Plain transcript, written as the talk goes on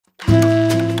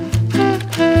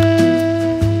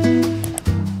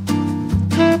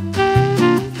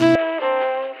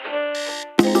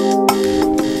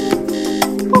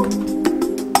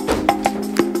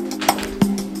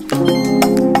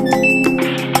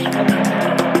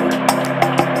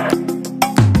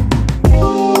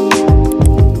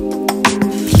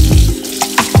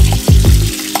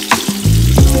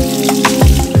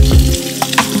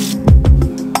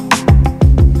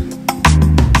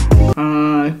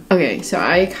Okay, so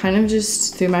I kind of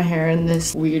just threw my hair in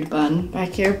this weird bun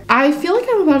back here. I feel like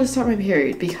I'm about to start my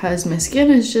period because my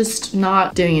skin is just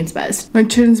not doing its best. My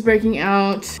chin's breaking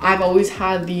out. I've always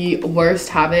had the worst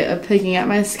habit of picking at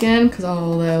my skin because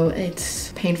although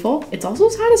it's painful, it's also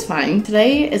satisfying.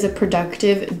 Today is a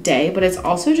productive day, but it's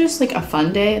also just like a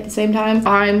fun day at the same time.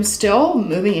 I'm still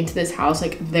moving into this house.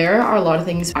 Like there are a lot of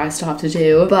things I still have to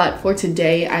do, but for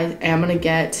today I am gonna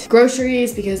get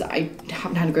groceries because I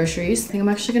haven't had groceries. I think I'm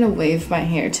actually gonna wave my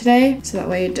hair today so that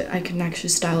way I can actually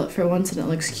style it for once and it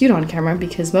looks cute on camera,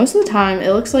 because most of the time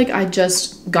it looks like I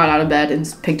just got out of bed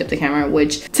and picked up the camera,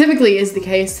 which typically is the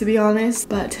case, to be honest,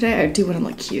 but today I do want to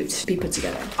look cute, be put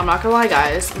together. I'm not gonna lie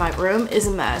guys, my room is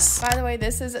a mess. By the way,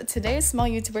 this is today's small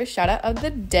YouTuber shout out of the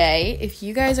day. If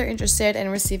you guys are interested in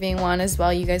receiving one as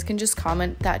well, you guys can just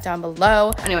comment that down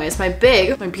below. Anyways, my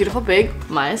beautiful big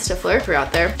Maya Stifler threw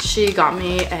out there. She got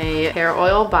me a hair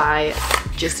oil by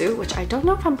Jisoo, which I don't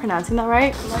know if I'm pronouncing that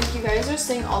right. Like, you guys are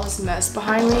seeing all this mess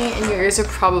behind me and your ears are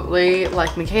probably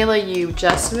like, Michaela, you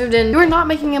just moved in. You are not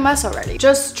making a mess already.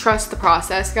 Just trust the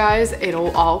process, guys.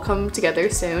 It'll all come together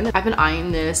soon. I've been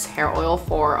eyeing this hair oil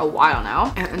for a while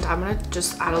now, and I'm gonna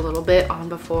just add a little bit on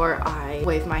before I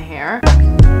wave my hair.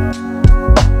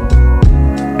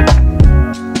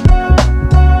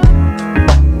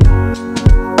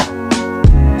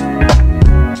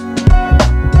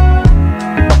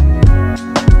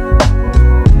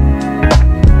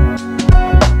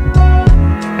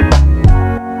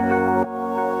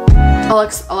 It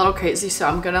looks a little crazy, so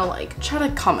I'm gonna like try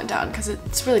to calm it down because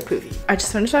it's really poofy. I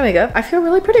just finished my makeup. I feel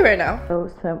really pretty right now. So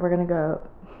we're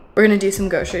gonna do some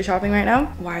grocery shopping right now.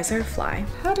 Why is there a fly?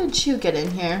 How did you get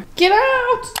in here? Get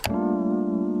out!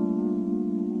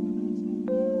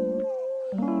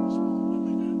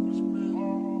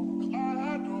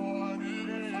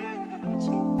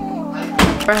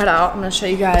 Before I head out, I'm gonna show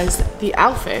you guys the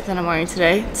outfit that I'm wearing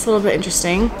today. It's a little bit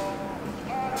interesting.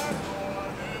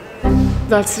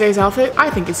 That's today's outfit. I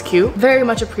think it's cute. Very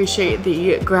much appreciate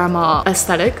the grandma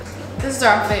aesthetic. This is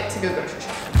our outfit to go grocery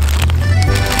shopping.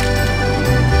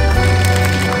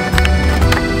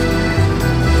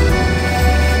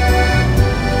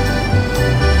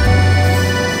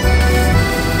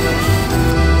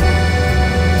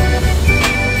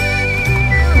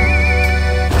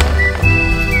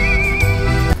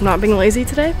 I'm not being lazy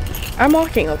today. I'm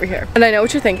walking over here. And I know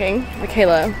what you're thinking,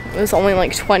 Michaela, it was only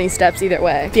like 20 steps either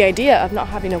way. The idea of not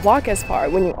having to walk as far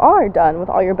when you are done with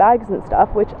all your bags and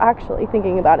stuff, which actually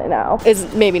thinking about it now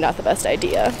is maybe not the best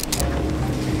idea.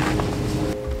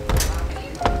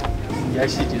 You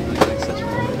actually do look like such a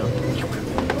woman.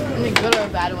 In a good or a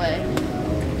bad way?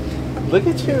 Look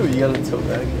at you, you got a tote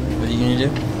bag. What are you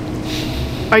gonna do?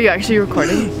 Are you actually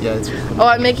recording? Yeah, it's recording. Oh,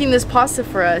 I'm making this pasta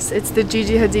for us. It's the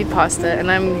Gigi Hadid pasta,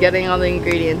 and I'm getting all the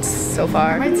ingredients so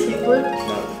far. Are my teeth blue?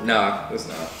 No, it's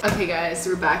not. Okay guys,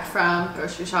 we're back from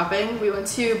grocery shopping. We went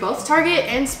to both Target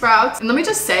and Sprouts. And let me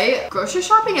just say, grocery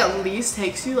shopping at least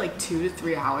takes you like 2 to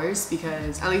 3 hours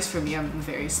because, at least for me, I'm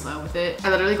very slow with it. I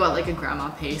literally go at like a grandma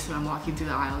pace when I'm walking through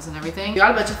the aisles and everything. We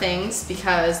got a bunch of things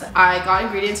because I got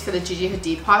ingredients for the Gigi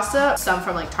Hadid pasta, some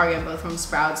from like Target and both from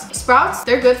Sprouts. Sprouts,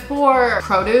 they're good for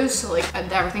produce, so like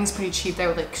everything's pretty cheap there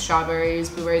with like strawberries,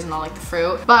 blueberries, and all like the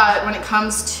fruit. But when it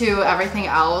comes to everything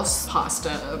else,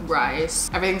 pasta, rice,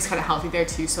 everything's kind of healthy there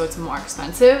too, so it's more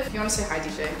expensive. You want to say hi,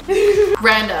 DJ?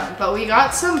 Random, but we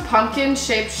got some pumpkin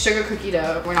shaped sugar cookie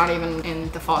dough. We're not even in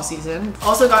the fall season.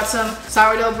 Also got some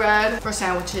sourdough bread for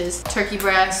sandwiches, turkey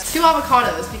breast, 2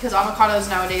 avocados because avocados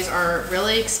nowadays are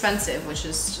really expensive, which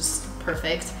is just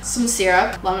perfect. Some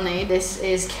syrup, lemonade. This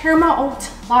is caramel oat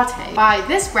latte by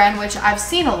this brand, which I've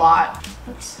seen a lot.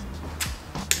 Oops.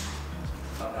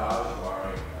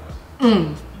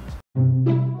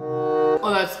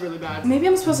 Oh, that's really bad. Maybe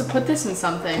I'm supposed to put this in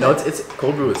something. No, it's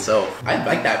cold brew itself. I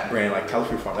like that brand, like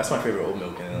California Farm. That's my favorite oat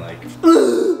milk, and then like.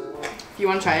 You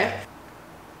want to try it?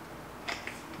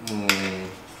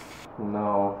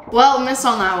 No. Well, missed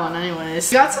on that one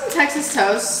anyways. We got some Texas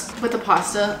toast with the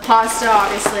pasta. Pasta,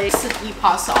 obviously. I used to eat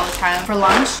pasta all the time for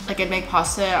lunch. Like, I'd make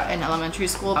pasta in elementary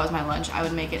school. That was my lunch. I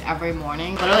would make it every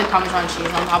morning. Literally Parmesan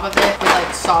cheese on top of it with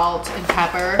like salt and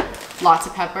pepper. Lots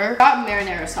of pepper. Got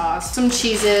marinara sauce, some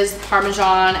cheeses,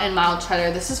 Parmesan, and mild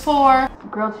cheddar. This is for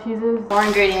grilled cheeses. More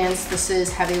ingredients. This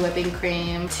is heavy whipping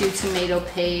cream, 2 tomato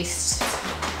paste.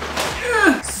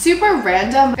 Super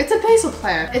random. It's a basil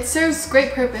plant. It serves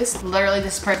great purpose. Literally,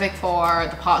 this is perfect for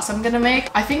the pasta I'm gonna make.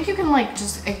 I think you can like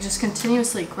it just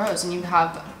continuously grows and you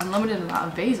have unlimited amount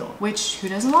of basil, which who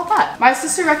doesn't want that? My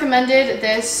sister recommended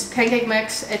this pancake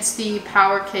mix. It's the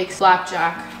Power Cakes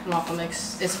Flapjack waffle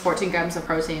mix. It's 14 grams of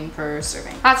protein per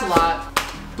serving. That's a lot.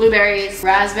 blueberries,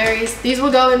 raspberries. These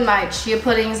will go in my chia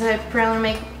puddings that I apparently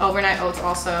make. Overnight oats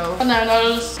also.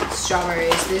 Bananas,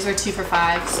 strawberries. These are 2 for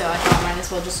 $5, so I thought I might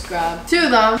as well just grab 2 of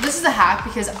them. This is a hack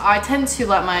because I tend to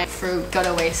let my fruit go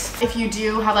to waste. If you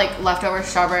do have like leftover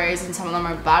strawberries and some of them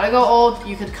are about to go old,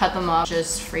 you could cut them up,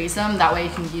 just freeze them. That way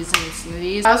you can use them in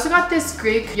smoothies. I also got this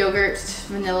Greek yogurt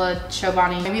vanilla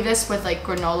chobani. Maybe this with like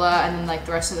granola and then like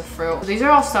the rest of the fruit. These are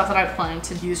all stuff that I plan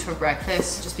to use for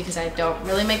breakfast just because I don't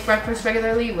really make breakfast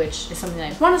regularly, which is something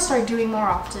I want to start doing more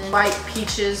often. White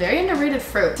peaches, very underrated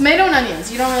fruit. Tomato and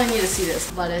onions, you don't really need to see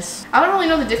this. Lettuce. I don't really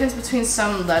know the difference between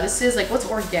some lettuces, like what's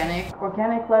organic?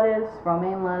 Organic lettuce,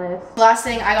 romaine lettuce. The last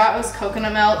thing I got was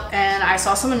coconut milk, and I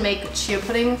saw someone make chia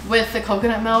pudding with the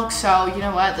coconut milk, so you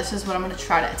know what? This is what I'm gonna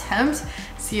try to attempt.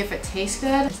 See if it tastes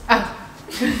good. Oh.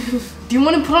 Do you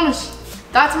want to put on a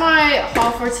That's my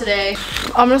haul for today.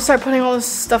 I'm gonna start putting all this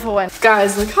stuff away.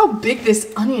 Guys, look how big this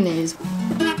onion is.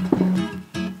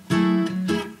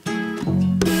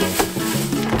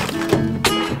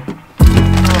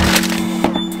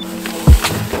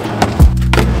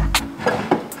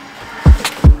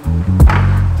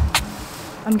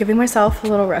 I'm giving myself a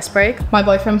little rest break. My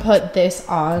boyfriend put this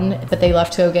on, but they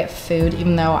left to go get food,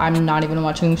 even though I'm not even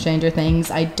watching Stranger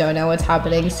Things. I don't know what's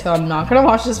happening, so I'm not gonna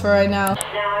watch this for right now. Now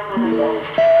I'm gonna go a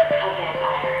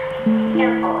vampire.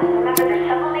 Careful, and remember there's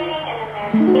sublimating and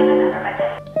then there's another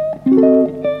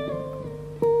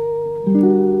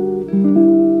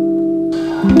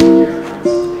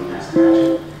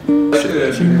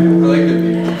I like the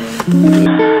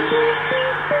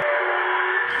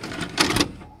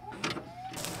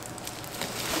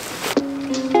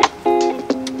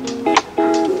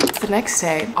Next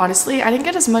day. Honestly, I didn't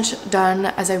get as much done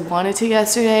as I wanted to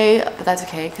yesterday, but that's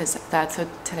okay because that's what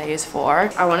today is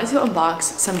for. I wanted to unbox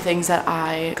some things that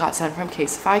I got sent from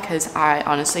CASETiFY because I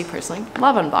honestly personally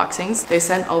love unboxings. They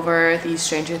sent over these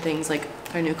Stranger Things, like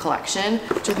their new collection,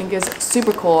 which I think is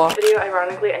super cool. The video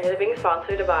ironically ended up being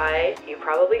sponsored by, you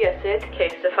probably guessed it,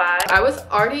 CASETiFY. I was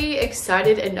already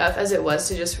excited enough as it was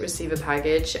to just receive a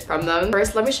package from them.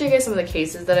 First, let me show you guys some of the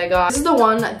cases that I got. This is the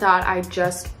one that I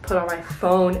just put on my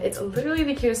phone. It's literally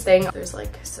the cutest thing. There's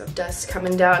like some dust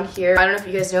coming down here. I don't know if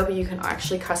you guys know, but you can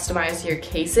actually customize your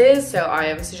cases. So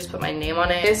I obviously just put my name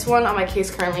on it. This one on my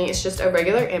case currently is just a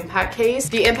regular impact case.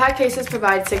 The impact cases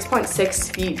provide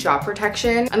 6.6 feet drop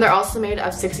protection, and they're also made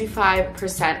of 65%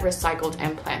 recycled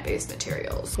and plant-based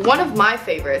materials. One of my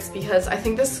favorites because I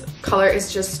think this color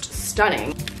is just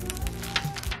stunning.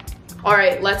 All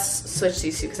right, let's switch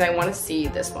these two because I want to see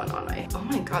this one on my, oh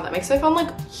my god, that makes my phone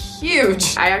look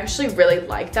huge. I actually really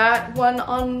like that one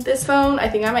on this phone. I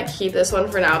think I might keep this one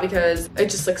for now because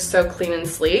it just looks so clean and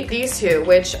sleek. These two,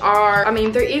 which are, I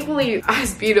mean, they're equally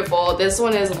as beautiful. This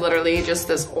one is literally just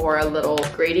this aura little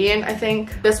gradient, I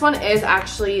think. This one is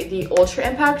actually the Ultra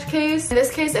Impact case. In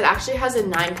this case, it actually has a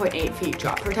 9.8 feet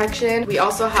drop protection. We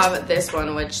also have this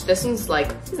one, which this one's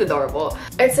like, it's adorable.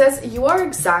 It says, you are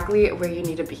exactly where you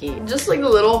need to be. Just like the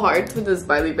little hearts with the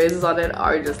smiley faces on it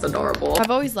are just adorable. I've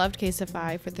always loved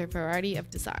CASETiFY for their variety of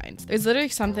designs. There's literally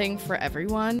something for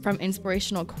everyone, from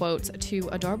inspirational quotes to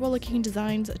adorable looking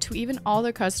designs to even all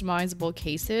their customizable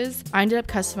cases. I ended up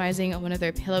customizing one of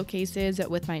their pillowcases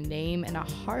with my name and a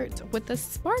heart with a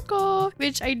sparkle,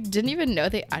 which I didn't even know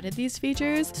they added these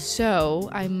features, so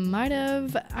I might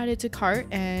have added to cart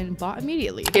and bought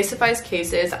immediately. CASETiFY's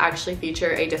cases actually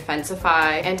feature a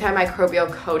Defensify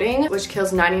antimicrobial coating, which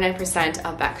kills 99%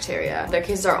 of bacteria. Their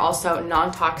cases are also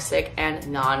non-toxic and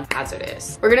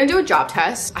non-hazardous. We're gonna do a drop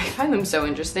test. I find them so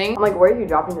interesting. I'm like, where are you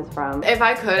dropping this from? If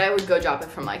I could, I would go drop it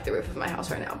from like the roof of my house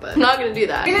right now, but I'm not gonna do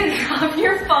that. You're gonna drop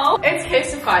your phone? It's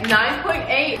CASETiFY.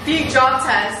 9.8 feet drop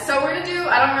test. So we're gonna do,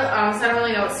 I don't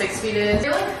really know what 6 feet is.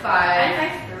 You're like 5.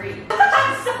 I'm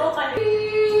 5'3". So like,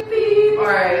 beep, beep. All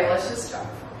right, let's just drop it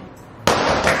for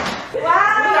me. Wow!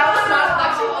 That was not,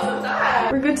 actually wasn't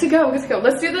that. We're good to go, good to go.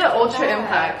 Let's do the Ultra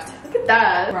Impact. Look at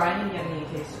that. Brian can get me a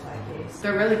CASETiFY case.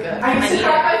 They're really good. I used to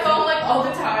drop my phone like all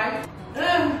the time.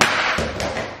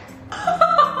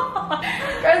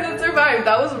 Guys, it survived.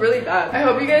 That was really bad. I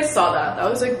hope you guys saw that. That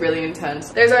was like really intense.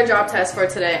 There's our drop test for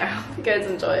today. I hope you guys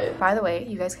enjoy it. By the way,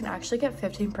 you guys can actually get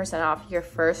 15% off your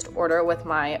first order with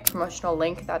my promotional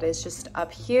link that is just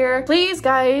up here. Please,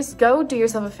 guys, go do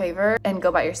yourself a favor and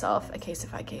go buy yourself a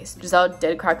CASETiFY case. Giselle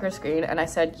did crack her screen and I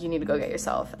said you need to go get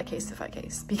yourself a CASETiFY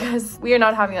case because we are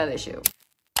not having that issue.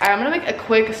 I'm gonna make a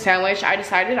quick sandwich. I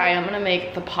decided I am gonna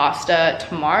make the pasta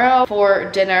tomorrow for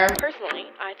dinner. Personally,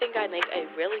 I think I make a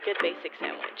really good basic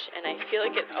sandwich and I feel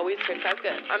like it always turns out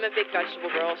good. I'm a big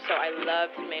vegetable girl, so I love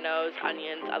tomatoes,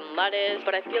 onions, and lettuce,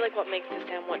 but I feel like what makes the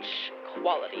sandwich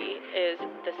quality is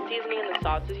the seasoning and the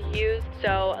sauces you use.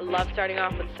 So I love starting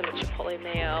off with some chipotle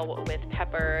mayo with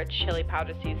pepper, chili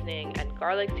powder seasoning, and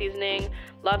garlic seasoning.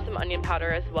 Love some onion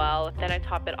powder as well. Then I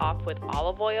top it off with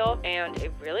olive oil, and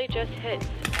it really just hits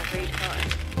every time.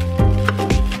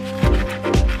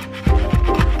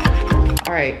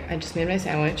 All right, I just made my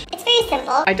sandwich. It's very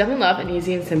simple. I definitely love an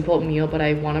easy and simple meal, but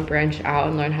I want to branch out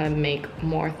and learn how to make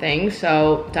more things.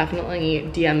 So definitely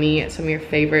DM me some of your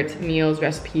favorite meals,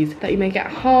 recipes that you make at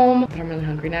home. But I'm really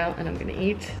hungry now and I'm gonna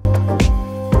eat.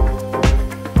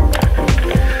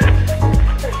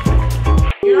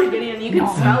 You're not getting it. You can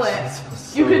smell it.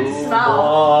 You can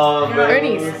smell.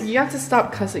 Ernie, you have to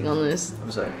stop cussing on this.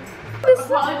 I'm sorry.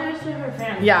 Apologize to her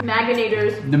fans. Yeah.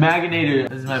 Magnators. The Magnator.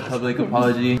 This is my public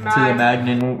apology to the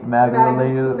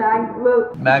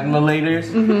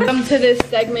Magnalators. Come to this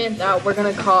segment that we're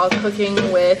gonna call cooking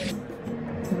with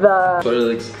the. But it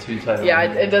looks too tight. Yeah,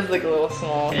 it does look a little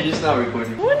small. You're just not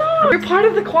recording. Why not? You're part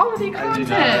of the quality I do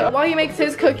content. not. While he makes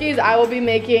his cookies, I will be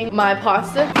making my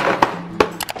pasta.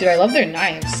 Dude, I love their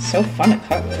knives. So fun to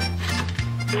cut with.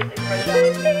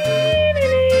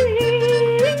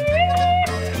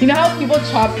 You know how people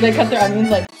they cut their onions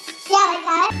like. Yeah, like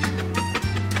that.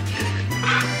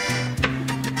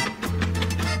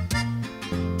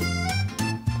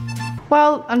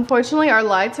 Well, unfortunately, our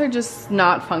lights are just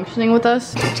not functioning with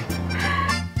us.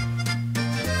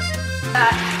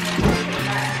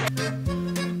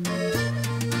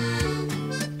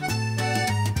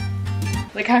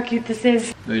 Look how cute this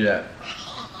is. Look at that.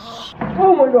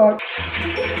 Oh my god.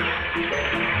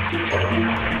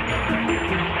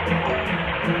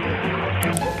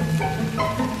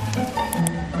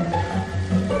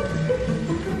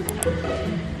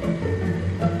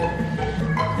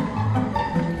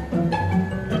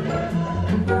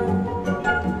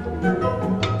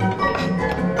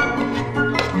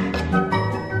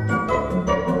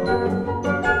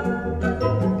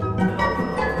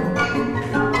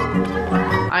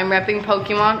 I'm repping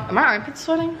Pokemon. Am my armpits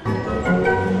sweating?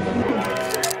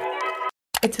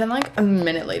 It's been like a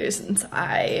minute later since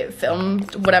I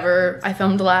filmed whatever I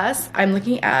filmed last. I'm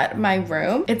looking at my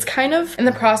room. It's kind of in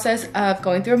the process of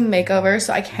going through a makeover,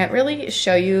 so I can't really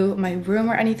show you my room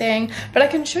or anything, but I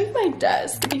can show you my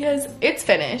desk because it's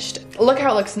finished. Look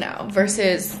how it looks now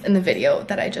versus in the video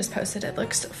that I just posted. It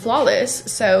looks flawless,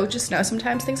 so just know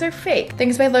sometimes things are fake.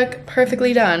 Things may look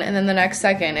perfectly done and then the next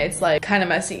second it's like kind of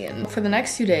messy. And for the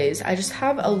next few days, I just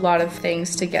have a lot of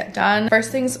things to get done.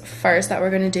 First things first that we're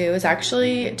gonna do is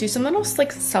actually do some little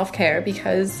like self-care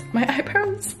because my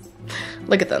eyebrows,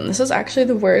 look at them. This is actually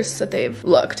the worst that they've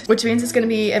looked, which means it's gonna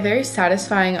be a very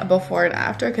satisfying before and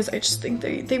after because I just think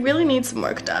they really need some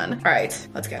work done. All right,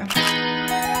 let's go.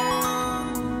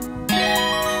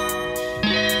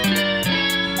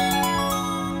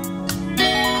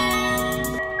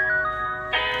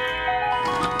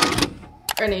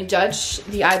 Ernie, judge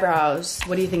the eyebrows.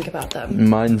 What do you think about them?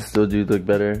 Mine still do look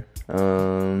better.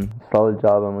 Solid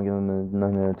job. I'm gonna give him a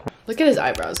 9 out of 10. Look at his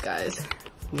eyebrows, guys.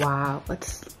 Wow,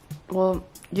 well,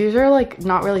 these are like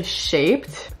not really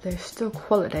shaped. They're still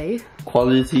quality.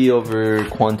 Quality over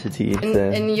quantity.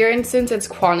 In your instance, it's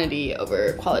quantity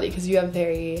over quality because you have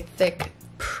very thick,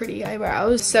 pretty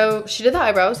eyebrows. So she did the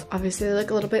eyebrows. Obviously they look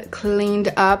a little bit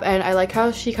cleaned up, and I like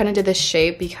how she kind of did this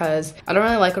shape because I don't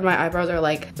really like when my eyebrows are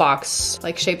like box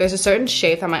like shape. There's a certain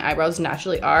shape that my eyebrows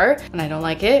naturally are and I don't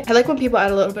like it. I like when people add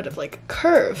a little bit of like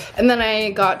curve. And then I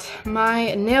got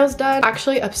my nails done.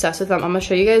 Actually obsessed with them. I'm gonna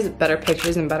show you guys better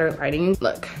pictures and better lighting.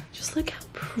 Look, just look how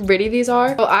pretty these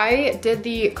are. So I did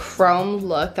the chrome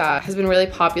look that has been really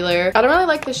popular. I don't really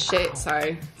like the shade.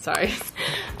 Sorry. I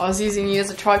was using you as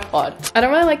a tripod. I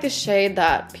don't really like the shade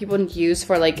that people use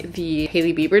for like the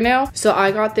Hailey Bieber nail. So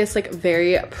I got this like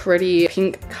very pretty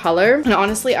pink color. And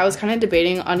honestly, I was kind of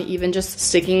debating on even just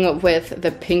sticking with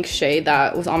the pink shade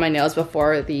that was on my nails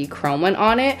before the chrome went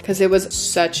on it because it was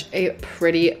such a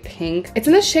pretty pink. It's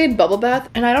in the shade Bubble Bath,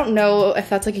 and I don't know if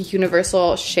that's like a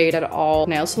universal shade at all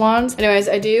nail salons. Anyways,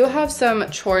 I do have some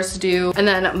chores to do, and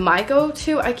then might go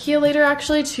to IKEA later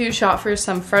actually to shop for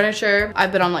some furniture.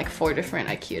 I've been on like 4 different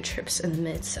IKEA trips in the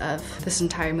midst of this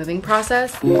entire moving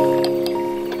process.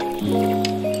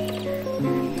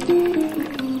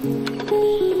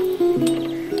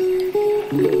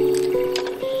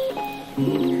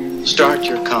 Start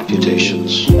your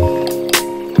computations.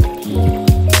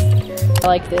 I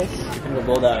like this.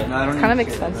 It's kind of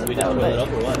expensive though,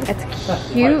 but it's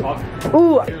cute.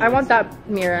 Ooh, I want that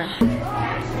mirror.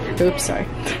 Oops, sorry.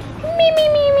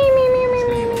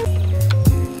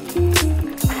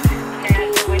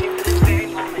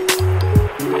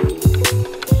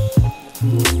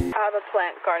 I have a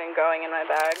plant garden going in my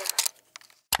bag.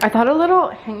 I thought a little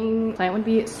hanging plant would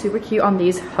be super cute on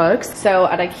these hooks. So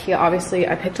at IKEA, obviously,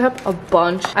 I picked up a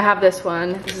bunch. I have this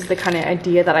one. This is the kind of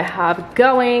idea that I have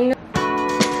going.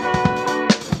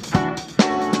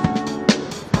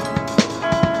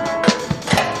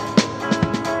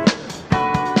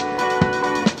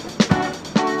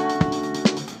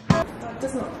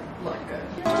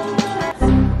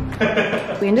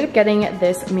 We ended up getting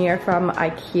this mirror from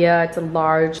IKEA. It's a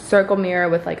large circle mirror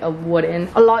with like a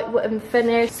light wooden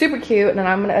finish. Super cute. And then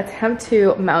I'm gonna attempt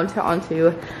to mount it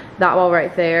onto that wall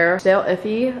right there. Still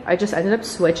iffy. I just ended up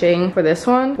switching for this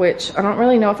one, which I don't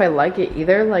really know if I like it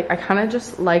either. Like I kind of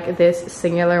just like this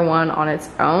singular one on its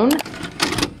own.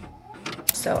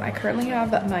 So I currently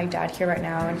have my dad here right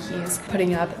now and he's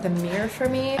putting up the mirror for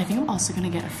me. I think I'm also gonna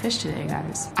get a fish today,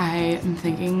 guys. I am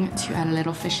thinking to add a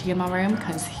little fishy in my room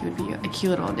because he would be a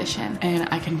cute little addition. And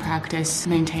I can practice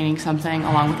maintaining something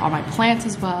along with all my plants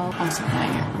as well. Also my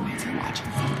roommates are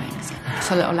watching something, so it's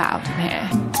a little loud in here.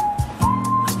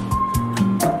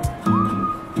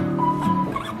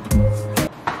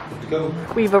 Go.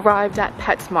 We've arrived at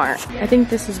PetSmart. I think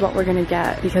this is what we're gonna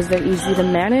get because they're easy to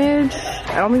manage.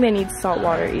 I don't think they need salt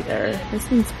water either. This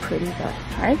one's pretty, but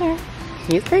right there.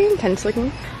 He's very intense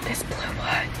looking. This blue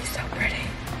one, he's so pretty.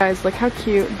 Guys, look how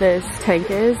cute this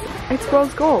tank is. It's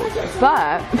rose gold,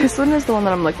 but this one is the one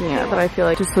that I'm looking at that I feel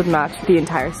like just would match the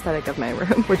entire aesthetic of my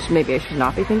room, which maybe I should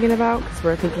not be thinking about because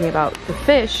we're thinking about the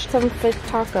fish. Some fish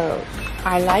tacos.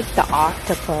 I like the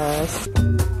octopus.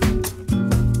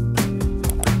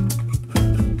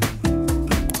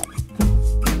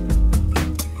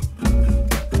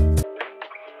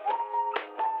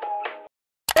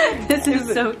 This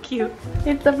is so cute.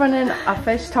 It's the front end a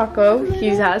fish taco. He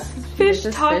has Fish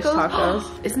just tacos. Fish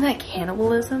tacos. Isn't that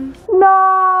cannibalism? No!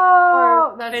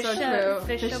 Or that's so true.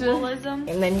 Fishableism.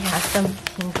 And then he has some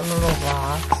pink little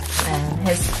rocks and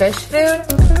his fish food.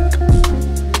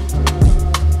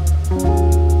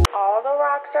 All the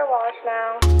rocks are washed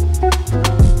now.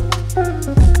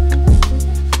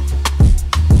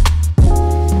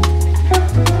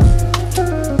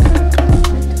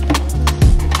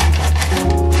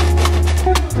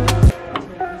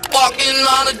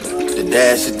 The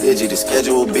dash is digi, the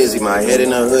schedule busy. My head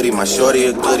in a hoodie, my shorty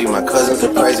a goodie. My cousins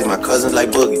are crazy, my cousins like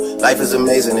boogie. Life is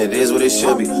amazing, it is what it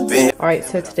should be. Alright,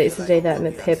 so today's the day that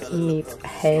Pip meets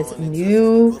his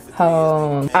new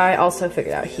home. I also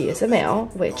figured out he is a male,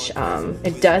 which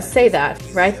it does say that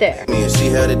right there. Me and she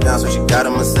held it down, so she got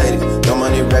a Mercedes. No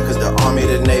money records, the army,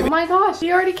 the navy. Oh my gosh,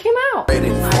 he already came out.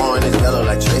 Foreign is yellow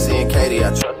like Tracy and Katie. I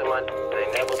trust in my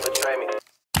they never betray me.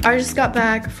 I just got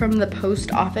back from the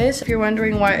post office. If you're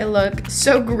wondering why I look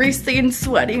so greasy and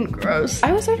sweaty and gross.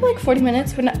 I was there for like 40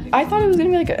 minutes, but I thought it was gonna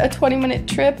be like a 20-minute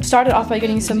trip. Started off by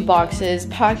getting some boxes,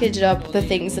 packaged up the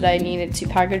things that I needed to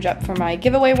package up for my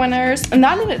giveaway winners. And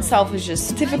that in itself was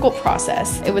just a difficult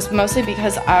process. It was mostly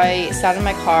because I sat in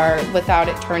my car without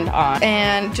it turned on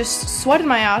and just sweated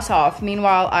my ass off.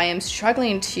 Meanwhile, I am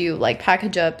struggling to like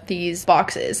package up these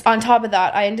boxes. On top of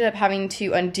that, I ended up having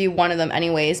to undo one of them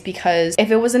anyways because if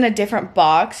it was in a different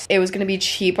box, it was gonna be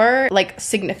cheaper, like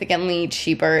significantly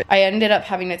cheaper. I ended up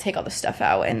having to take all the stuff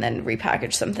out and then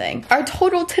repackage something. Our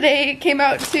total today came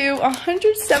out to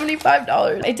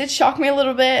 $175. It did shock me a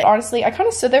little bit. Honestly, I kind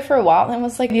of stood there for a while and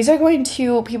was like, these are going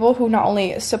to people who not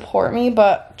only support me,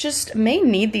 but just may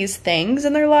need these things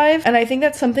in their life. And I think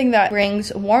that's something that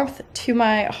brings warmth to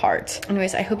my heart.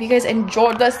 Anyways, I hope you guys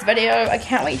enjoyed this video. I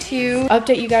can't wait to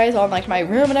update you guys on like my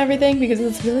room and everything because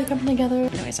it's really coming together.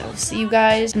 Anyways, I will see you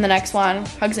guys in the next one.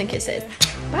 Hugs and kisses.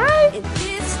 Bye.